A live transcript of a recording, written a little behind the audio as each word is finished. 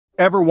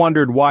Ever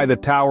wondered why the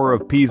Tower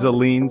of Pisa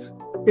leans?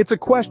 It's a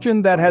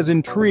question that has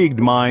intrigued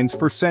minds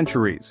for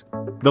centuries.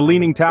 The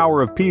Leaning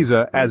Tower of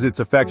Pisa, as it's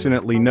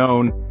affectionately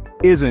known,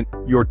 isn't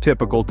your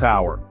typical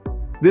tower.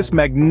 This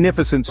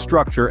magnificent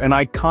structure, an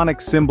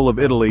iconic symbol of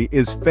Italy,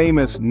 is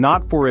famous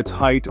not for its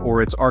height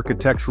or its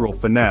architectural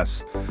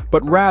finesse,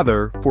 but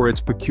rather for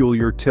its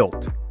peculiar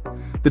tilt.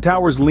 The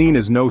tower's lean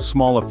is no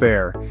small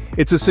affair.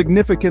 It's a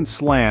significant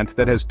slant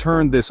that has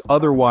turned this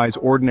otherwise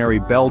ordinary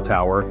bell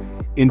tower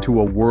into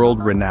a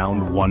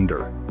world-renowned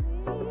wonder.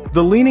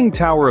 The Leaning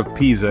Tower of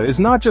Pisa is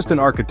not just an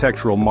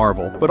architectural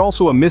marvel, but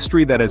also a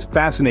mystery that has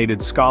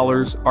fascinated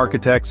scholars,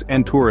 architects,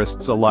 and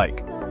tourists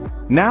alike.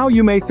 Now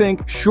you may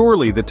think,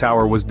 surely the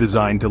tower was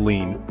designed to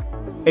lean.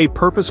 A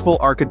purposeful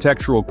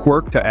architectural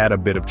quirk to add a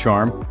bit of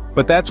charm,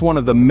 but that's one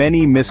of the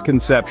many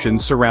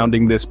misconceptions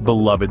surrounding this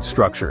beloved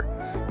structure.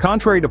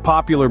 Contrary to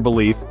popular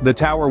belief, the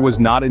tower was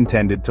not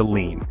intended to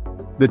lean.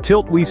 The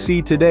tilt we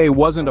see today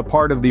wasn't a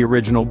part of the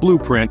original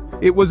blueprint,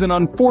 it was an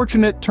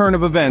unfortunate turn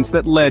of events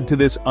that led to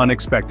this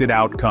unexpected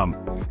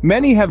outcome.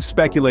 Many have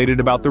speculated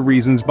about the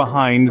reasons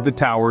behind the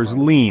tower's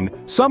lean.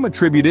 Some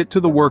attribute it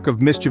to the work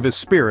of mischievous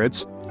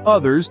spirits,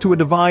 others to a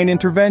divine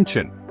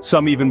intervention.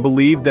 Some even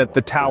believe that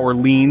the tower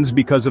leans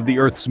because of the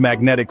Earth's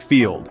magnetic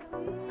field.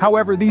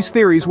 However, these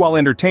theories, while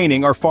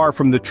entertaining, are far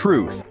from the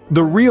truth.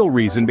 The real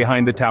reason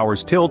behind the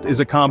tower's tilt is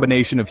a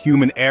combination of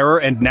human error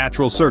and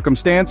natural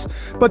circumstance,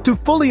 but to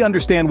fully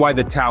understand why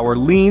the tower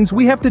leans,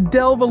 we have to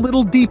delve a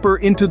little deeper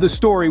into the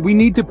story. We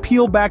need to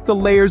peel back the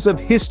layers of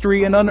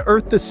history and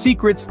unearth the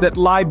secrets that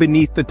lie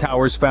beneath the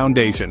tower's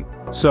foundation.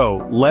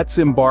 So, let's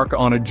embark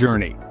on a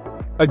journey.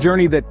 A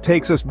journey that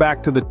takes us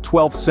back to the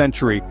 12th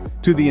century,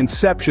 to the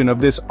inception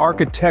of this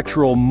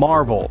architectural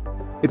marvel.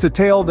 It's a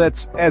tale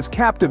that's as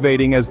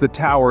captivating as the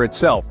tower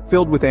itself,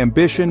 filled with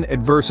ambition,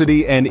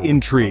 adversity, and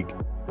intrigue.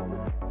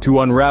 To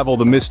unravel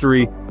the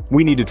mystery,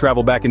 we need to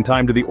travel back in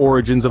time to the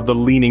origins of the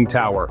Leaning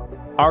Tower.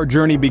 Our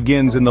journey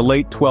begins in the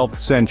late 12th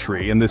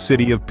century in the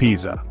city of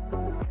Pisa.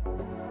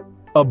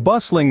 A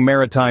bustling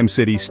maritime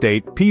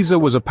city-state, Pisa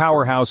was a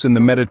powerhouse in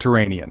the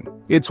Mediterranean,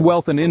 its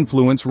wealth and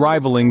influence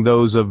rivaling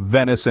those of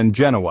Venice and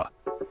Genoa.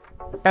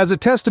 As a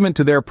testament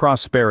to their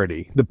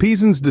prosperity, the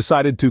Pisans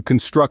decided to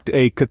construct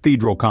a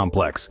cathedral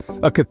complex.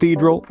 A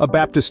cathedral, a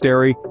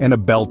baptistery, and a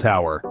bell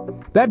tower.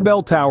 That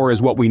bell tower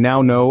is what we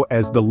now know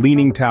as the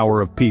Leaning Tower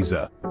of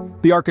Pisa.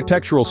 The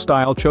architectural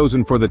style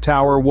chosen for the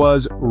tower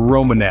was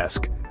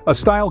Romanesque, a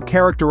style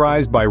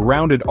characterized by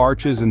rounded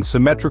arches and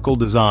symmetrical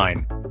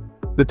design.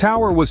 The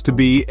tower was to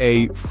be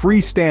a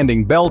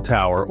freestanding bell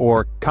tower,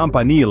 or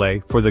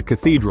campanile, for the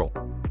cathedral.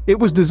 It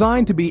was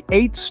designed to be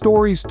 8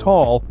 stories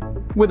tall,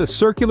 with a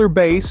circular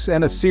base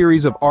and a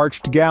series of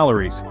arched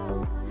galleries.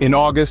 In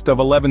August of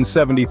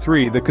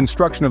 1173, the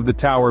construction of the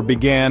tower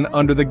began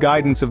under the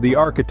guidance of the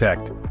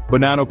architect,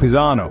 Bonanno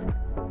Pisano.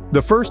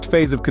 The first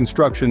phase of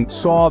construction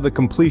saw the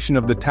completion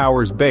of the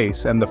tower's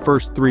base and the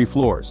first 3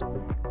 floors.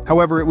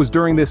 However, it was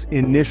during this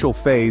initial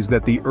phase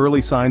that the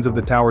early signs of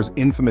the tower's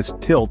infamous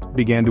tilt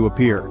began to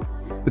appear.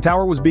 The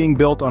tower was being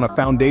built on a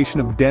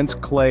foundation of dense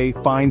clay,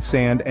 fine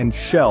sand, and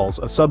shells,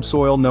 a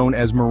subsoil known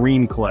as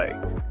marine clay.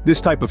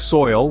 This type of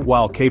soil,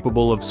 while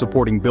capable of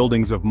supporting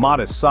buildings of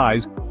modest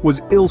size,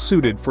 was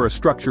ill-suited for a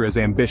structure as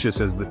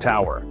ambitious as the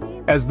tower.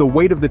 As the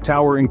weight of the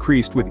tower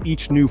increased with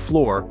each new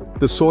floor,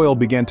 the soil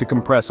began to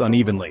compress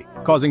unevenly,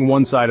 causing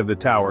one side of the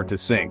tower to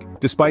sink.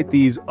 Despite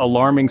these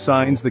alarming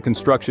signs, the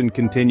construction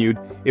continued.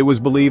 It was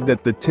believed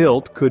that the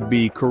tilt could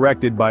be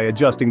corrected by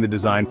adjusting the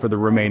design for the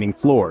remaining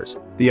floors.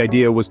 The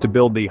idea was to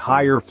build the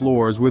higher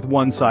floors with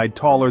one side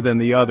taller than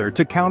the other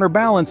to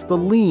counterbalance the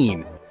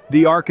lean.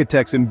 The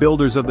architects and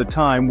builders of the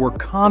time were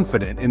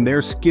confident in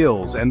their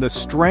skills and the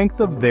strength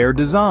of their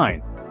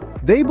design.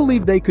 They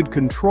believed they could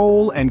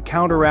control and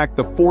counteract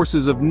the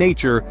forces of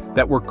nature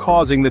that were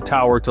causing the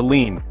tower to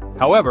lean.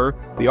 However,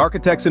 the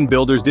architects and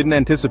builders didn't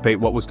anticipate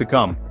what was to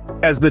come.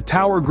 As the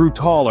tower grew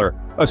taller,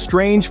 a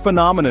strange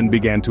phenomenon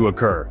began to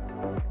occur.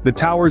 The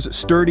tower's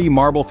sturdy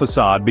marble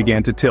facade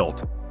began to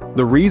tilt.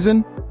 The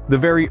reason? The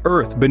very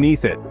earth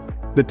beneath it.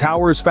 The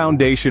tower's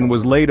foundation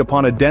was laid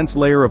upon a dense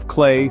layer of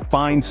clay,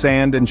 fine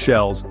sand, and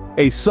shells,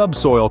 a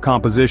subsoil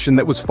composition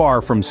that was far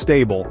from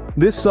stable.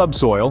 This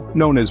subsoil,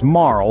 known as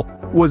marl,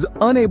 was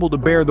unable to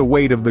bear the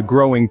weight of the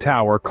growing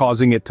tower,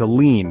 causing it to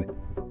lean.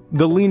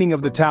 The leaning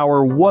of the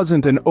tower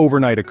wasn't an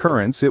overnight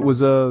occurrence, it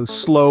was a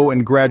slow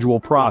and gradual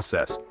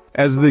process.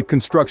 As the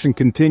construction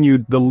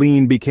continued, the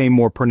lean became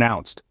more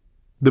pronounced.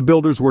 The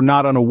builders were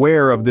not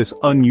unaware of this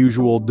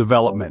unusual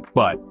development,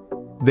 but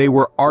they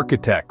were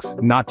architects,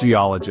 not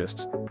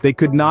geologists. They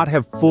could not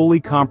have fully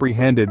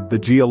comprehended the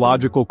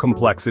geological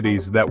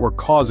complexities that were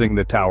causing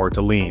the tower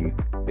to lean.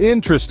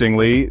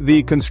 Interestingly,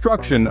 the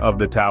construction of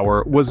the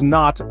tower was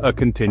not a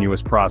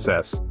continuous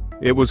process.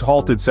 It was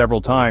halted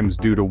several times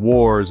due to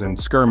wars and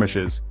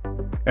skirmishes.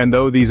 And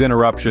though these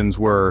interruptions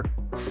were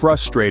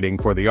frustrating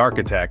for the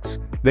architects,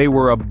 they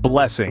were a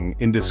blessing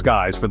in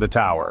disguise for the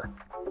tower.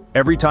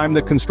 Every time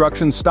the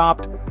construction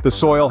stopped, The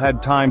soil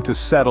had time to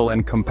settle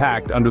and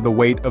compact under the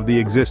weight of the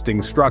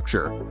existing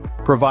structure,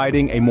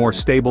 providing a more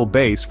stable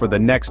base for the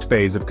next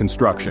phase of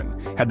construction.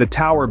 Had the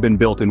tower been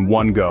built in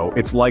one go,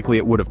 it's likely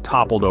it would have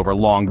toppled over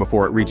long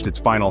before it reached its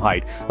final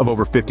height of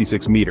over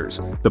 56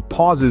 meters. The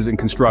pauses in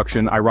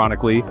construction,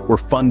 ironically, were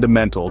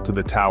fundamental to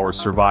the tower's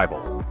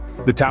survival.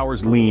 The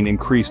tower's lean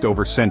increased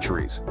over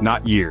centuries,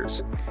 not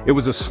years. It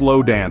was a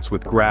slow dance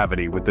with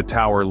gravity, with the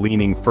tower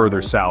leaning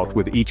further south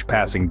with each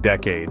passing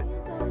decade.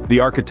 The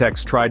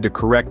architects tried to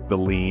correct the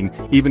lean,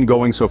 even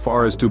going so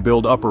far as to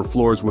build upper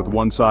floors with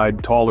one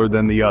side taller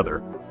than the other,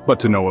 but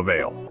to no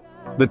avail.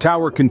 The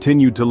tower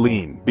continued to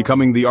lean,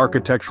 becoming the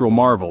architectural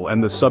marvel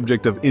and the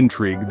subject of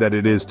intrigue that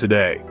it is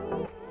today.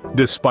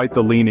 Despite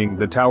the leaning,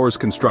 the tower's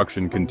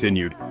construction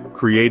continued,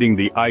 creating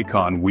the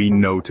icon we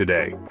know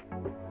today.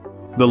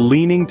 The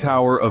Leaning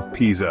Tower of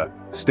Pisa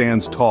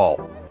stands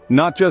tall,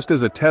 not just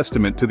as a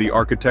testament to the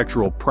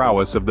architectural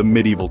prowess of the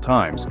medieval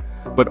times,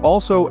 but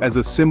also as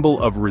a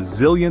symbol of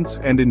resilience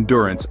and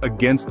endurance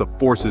against the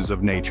forces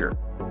of nature.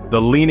 The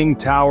Leaning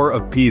Tower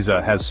of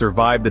Pisa has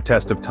survived the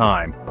test of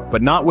time,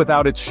 but not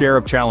without its share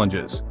of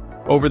challenges.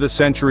 Over the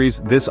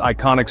centuries, this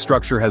iconic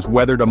structure has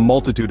weathered a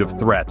multitude of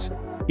threats,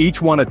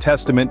 each one a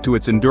testament to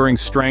its enduring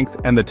strength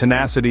and the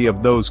tenacity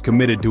of those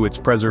committed to its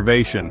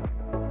preservation.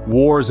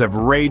 Wars have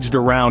raged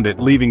around it,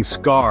 leaving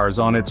scars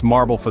on its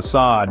marble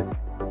facade.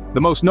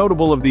 The most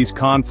notable of these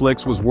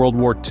conflicts was World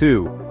War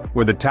II,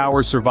 where the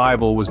tower's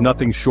survival was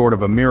nothing short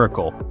of a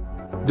miracle.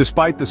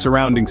 Despite the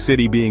surrounding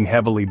city being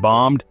heavily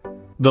bombed,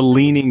 the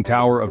Leaning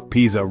Tower of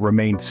Pisa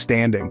remained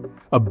standing,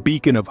 a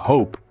beacon of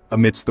hope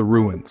amidst the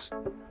ruins.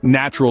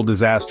 Natural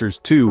disasters,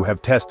 too,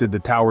 have tested the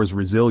tower's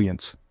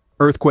resilience.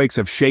 Earthquakes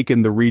have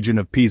shaken the region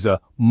of Pisa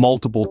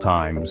multiple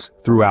times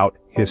throughout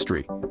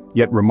history.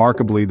 Yet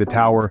remarkably, the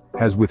tower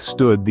has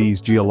withstood these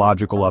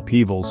geological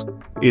upheavals.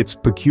 Its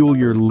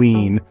peculiar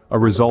lean, a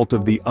result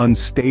of the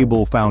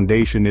unstable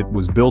foundation it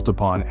was built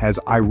upon, has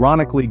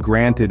ironically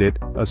granted it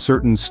a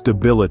certain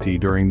stability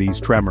during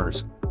these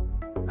tremors.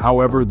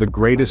 However, the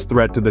greatest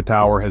threat to the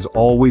tower has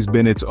always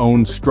been its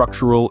own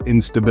structural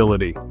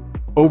instability.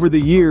 Over the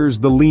years,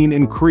 the lean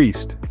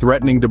increased,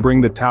 threatening to bring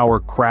the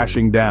tower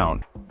crashing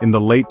down. In the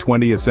late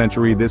 20th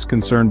century, this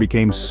concern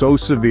became so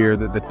severe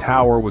that the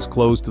tower was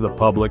closed to the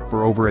public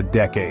for over a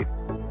decade.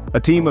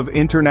 A team of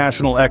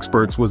international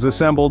experts was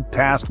assembled,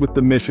 tasked with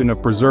the mission of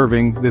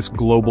preserving this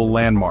global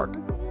landmark.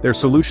 Their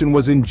solution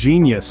was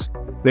ingenious.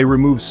 They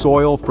removed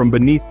soil from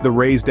beneath the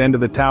raised end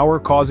of the tower,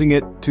 causing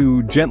it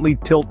to gently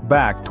tilt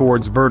back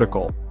towards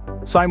vertical.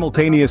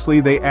 Simultaneously,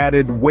 they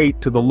added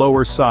weight to the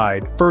lower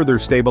side, further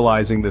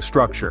stabilizing the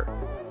structure.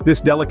 This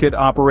delicate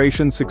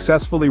operation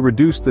successfully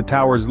reduced the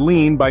tower's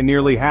lean by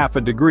nearly half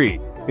a degree,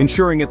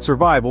 ensuring its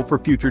survival for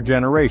future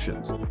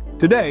generations.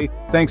 Today,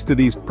 thanks to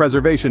these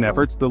preservation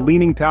efforts, the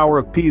Leaning Tower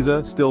of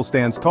Pisa still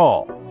stands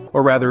tall.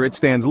 Or rather, it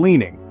stands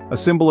leaning, a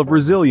symbol of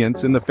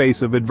resilience in the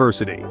face of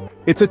adversity.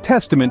 It's a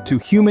testament to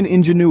human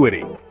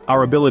ingenuity,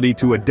 our ability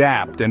to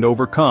adapt and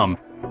overcome,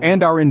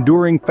 and our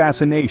enduring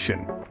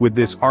fascination with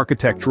this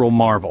architectural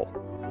marvel.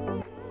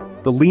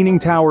 The Leaning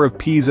Tower of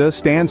Pisa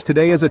stands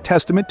today as a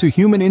testament to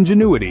human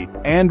ingenuity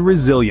and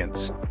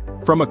resilience.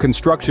 From a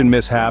construction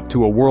mishap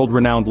to a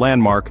world-renowned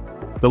landmark,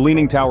 the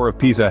Leaning Tower of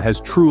Pisa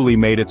has truly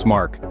made its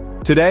mark.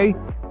 Today,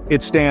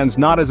 it stands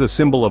not as a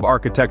symbol of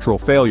architectural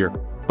failure,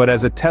 but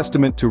as a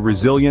testament to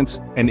resilience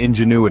and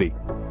ingenuity.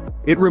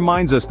 It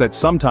reminds us that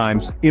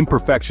sometimes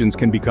imperfections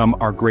can become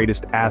our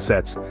greatest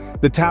assets.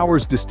 The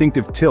tower's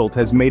distinctive tilt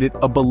has made it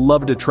a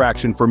beloved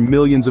attraction for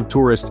millions of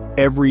tourists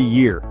every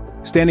year.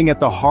 Standing at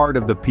the heart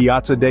of the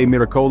Piazza dei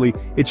Miracoli,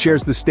 it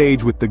shares the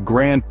stage with the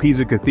Grand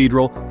Pisa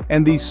Cathedral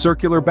and the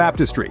circular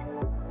baptistry.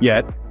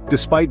 Yet,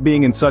 despite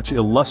being in such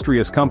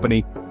illustrious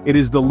company, it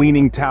is the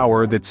Leaning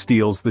Tower that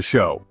steals the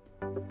show.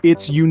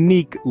 Its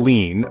unique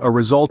lean, a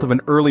result of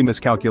an early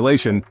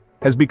miscalculation,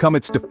 has become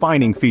its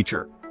defining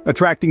feature,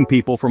 attracting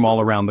people from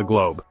all around the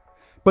globe.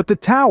 But the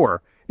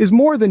tower is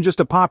more than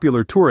just a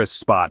popular tourist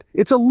spot.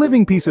 It's a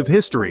living piece of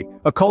history,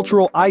 a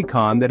cultural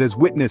icon that has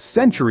witnessed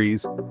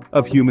centuries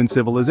of human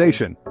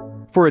civilization.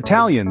 For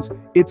Italians,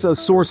 it's a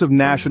source of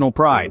national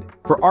pride.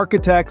 For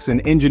architects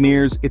and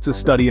engineers, it's a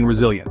study in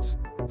resilience.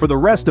 For the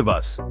rest of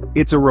us,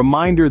 it's a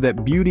reminder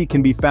that beauty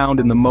can be found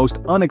in the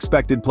most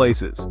unexpected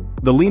places.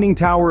 The Leaning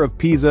Tower of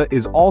Pisa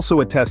is also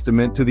a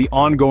testament to the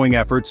ongoing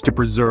efforts to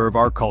preserve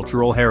our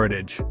cultural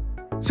heritage.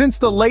 Since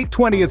the late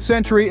 20th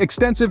century,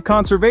 extensive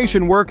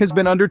conservation work has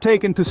been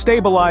undertaken to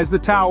stabilize the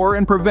tower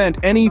and prevent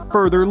any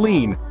further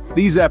lean.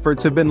 These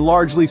efforts have been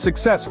largely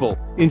successful,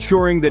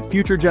 ensuring that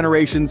future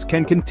generations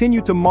can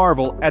continue to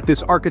marvel at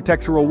this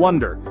architectural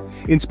wonder.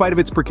 In spite of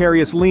its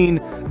precarious lean,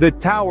 the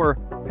tower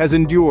has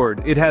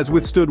endured. It has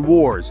withstood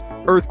wars,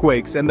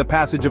 earthquakes, and the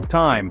passage of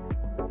time.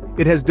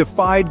 It has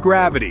defied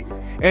gravity,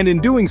 and in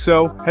doing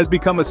so, has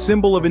become a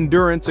symbol of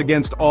endurance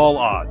against all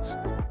odds.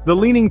 The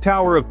Leaning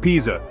Tower of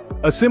Pisa,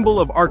 a symbol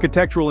of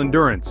architectural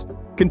endurance,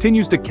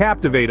 continues to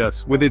captivate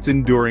us with its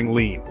enduring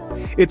lean.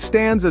 It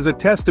stands as a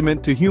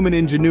testament to human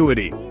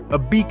ingenuity, a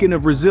beacon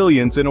of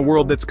resilience in a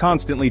world that's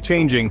constantly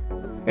changing,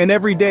 And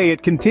every day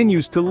it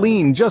continues to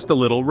lean just a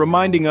little,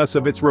 reminding us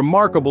of its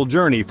remarkable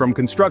journey from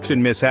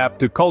construction mishap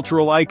to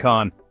cultural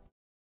icon.